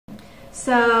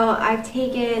So I've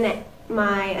taken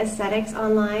my aesthetics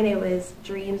online. It was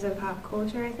Dreams of Pop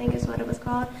Culture, I think is what it was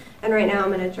called. And right now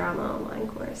I'm in a drama online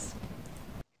course.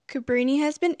 Cabrini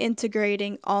has been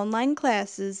integrating online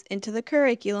classes into the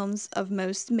curriculums of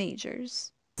most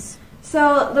majors.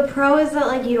 So the pro is that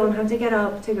like you don't have to get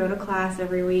up to go to class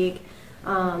every week,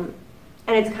 and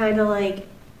it's kind of like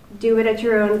do it at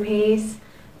your own pace.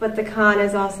 But the con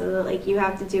is also that like you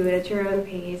have to do it at your own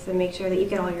pace and make sure that you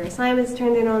get all your assignments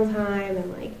turned in on time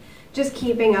and like just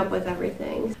keeping up with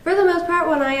everything. For the most part,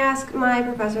 when I ask my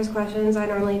professors questions, I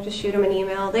normally just shoot them an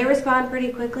email. They respond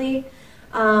pretty quickly,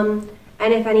 and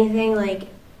if anything, like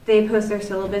they post their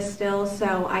syllabus still,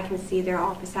 so I can see their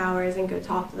office hours and go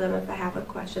talk to them if I have a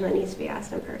question that needs to be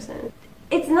asked in person.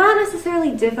 It's not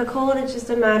necessarily difficult, it's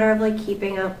just a matter of like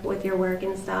keeping up with your work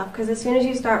and stuff, because as soon as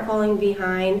you start falling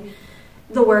behind,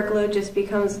 the workload just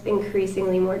becomes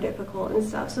increasingly more difficult and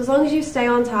stuff. So as long as you stay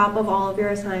on top of all of your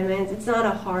assignments, it's not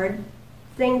a hard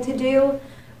thing to do,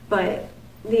 but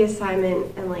the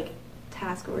assignment and like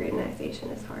task organization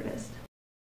is hardest.